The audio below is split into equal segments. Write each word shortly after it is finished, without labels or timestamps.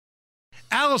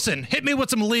Allison, hit me with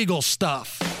some legal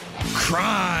stuff.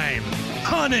 Crime,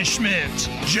 punishment,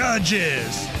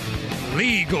 judges,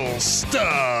 legal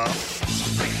stuff.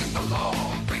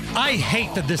 I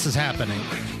hate that this is happening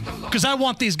because I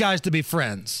want these guys to be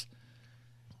friends.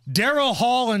 Daryl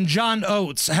Hall and John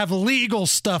Oates have legal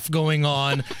stuff going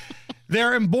on.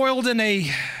 They're embroiled in a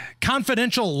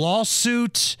confidential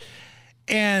lawsuit.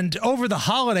 And over the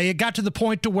holiday, it got to the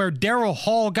point to where Daryl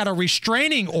Hall got a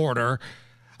restraining order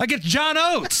against John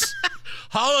Oates.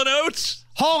 Hall and Oates?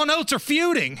 Hall and Oates are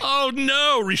feuding. Oh,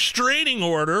 no. Restraining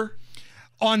order.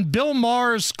 On Bill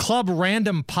Maher's Club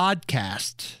Random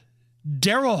podcast,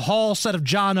 Daryl Hall said of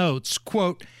John Oates,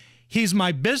 quote, "He's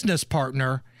my business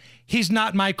partner. He's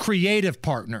not my creative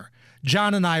partner.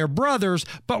 John and I are brothers,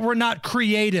 but we're not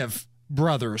creative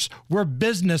brothers. We're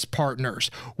business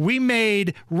partners. We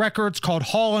made records called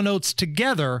Hall & Oates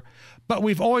together, but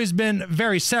we've always been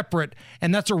very separate,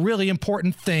 and that's a really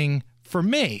important thing for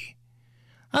me."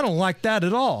 I don't like that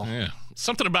at all. Yeah.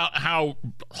 Something about how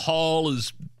Hall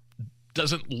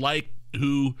doesn't like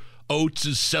who Oates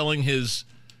is selling his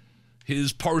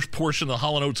portion of the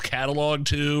Hall & Oates catalog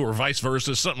to, or vice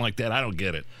versa, something like that. I don't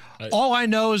get it. All I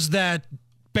know is that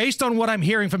based on what I'm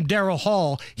hearing from Daryl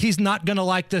Hall, he's not going to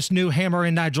like this new Hammer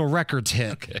and Nigel Records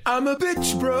hit. Okay. I'm a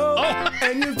bitch, bro,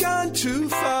 and you've gone too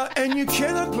far, and you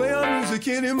cannot play our music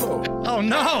anymore. Oh,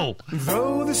 no.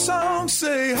 Though the songs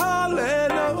say Hall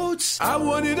and Oates, I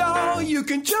want it all. You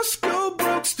can just go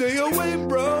broke, stay away,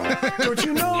 bro. Don't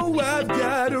you know I've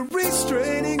got a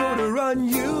restraining order on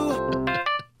you?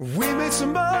 We made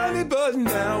some money, but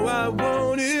now I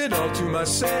want it all to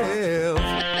myself.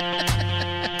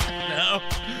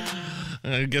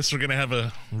 I guess we're going to have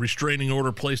a restraining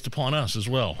order placed upon us as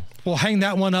well. We'll hang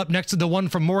that one up next to the one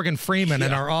from Morgan Freeman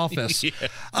in our office. We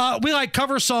like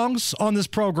cover songs on this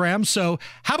program, so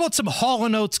how about some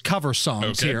Hall & Oates cover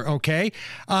songs here, okay?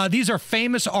 These are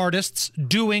famous artists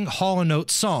doing Hall &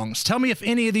 Oates songs. Tell me if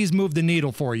any of these move the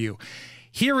needle for you.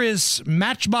 Here is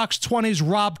Matchbox 20's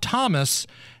Rob Thomas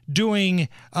doing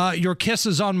Your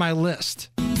Kisses on My List.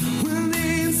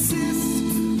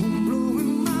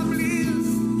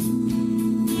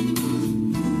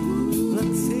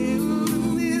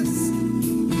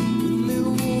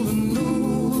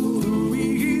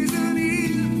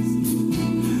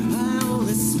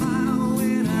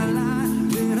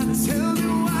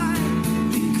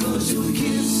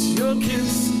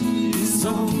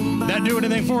 That do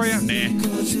anything for you?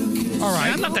 Nah. All right.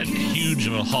 Yeah, I'm not that huge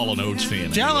of a Hall & Oates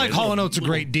fan. Yeah, I like Hall & Oates a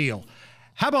great deal.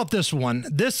 How about this one?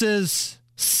 This is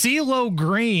CeeLo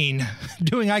Green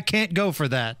doing I Can't Go For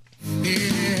That.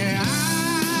 Yeah.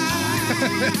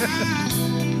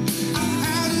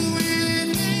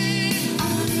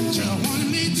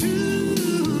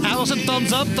 Allison,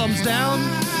 thumbs up, thumbs down.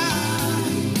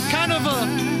 Kind of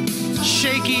a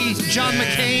shaky John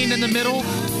McCain in the middle.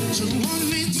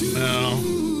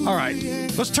 No. All right,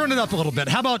 let's turn it up a little bit.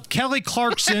 How about Kelly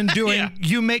Clarkson doing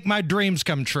You Make My Dreams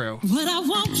Come True? What I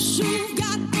want, you've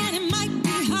got, and it might be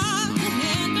hard to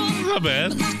handle. Not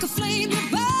bad. Like a flame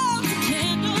that burns a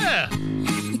candle. Yeah.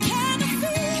 The candle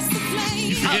feeds the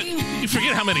flame. You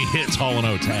forget how many hits Hall &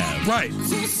 Oates have. Right.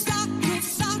 So stop your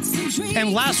thoughts and dreams.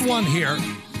 And last one here.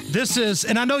 This is,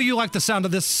 and I know you like the sound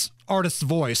of this artist's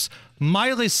voice,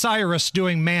 Miley Cyrus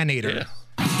doing Maneater. Yeah.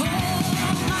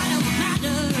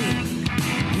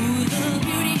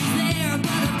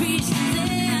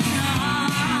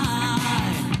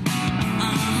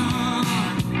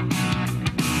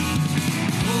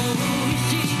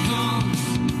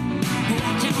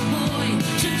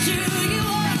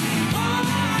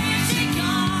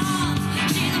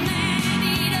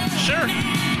 Sure.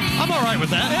 I'm all right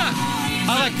with that. Yeah.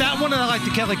 I like that one, and I like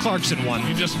the Kelly Clarkson one.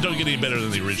 You just don't get any better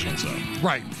than the original, so.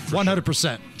 Right.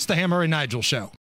 100%. It's the Hammer and Nigel Show.